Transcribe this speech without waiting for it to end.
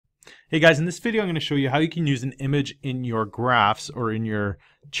Hey guys, in this video I'm going to show you how you can use an image in your graphs or in your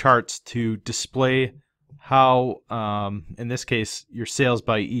charts to display how, in this case, your sales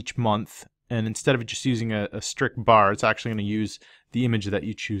by each month. And instead of just using a strict bar, it's actually going to use the image that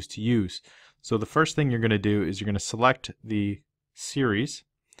you choose to use. So the first thing you're going to do is you're going to select the series.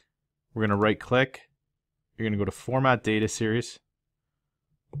 We're going to right click. You're going to go to Format Data Series.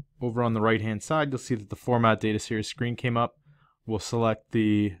 Over on the right hand side, you'll see that the Format Data Series screen came up. We'll select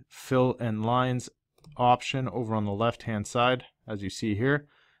the Fill and Lines option over on the left hand side, as you see here.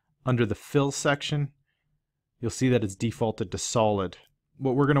 Under the Fill section, you'll see that it's defaulted to solid.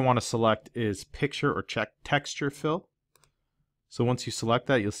 What we're going to want to select is Picture or Texture Fill. So once you select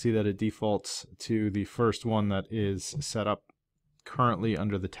that, you'll see that it defaults to the first one that is set up currently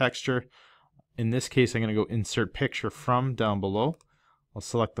under the texture. In this case, I'm going to go Insert Picture From down below. I'll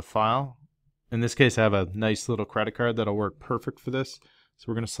select the file. In this case, I have a nice little credit card that'll work perfect for this. So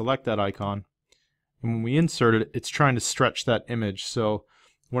we're going to select that icon. And when we insert it, it's trying to stretch that image. So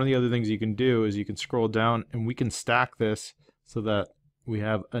one of the other things you can do is you can scroll down and we can stack this so that we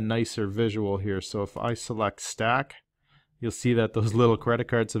have a nicer visual here. So if I select stack, you'll see that those little credit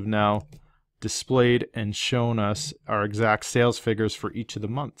cards have now displayed and shown us our exact sales figures for each of the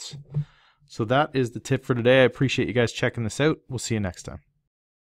months. So that is the tip for today. I appreciate you guys checking this out. We'll see you next time.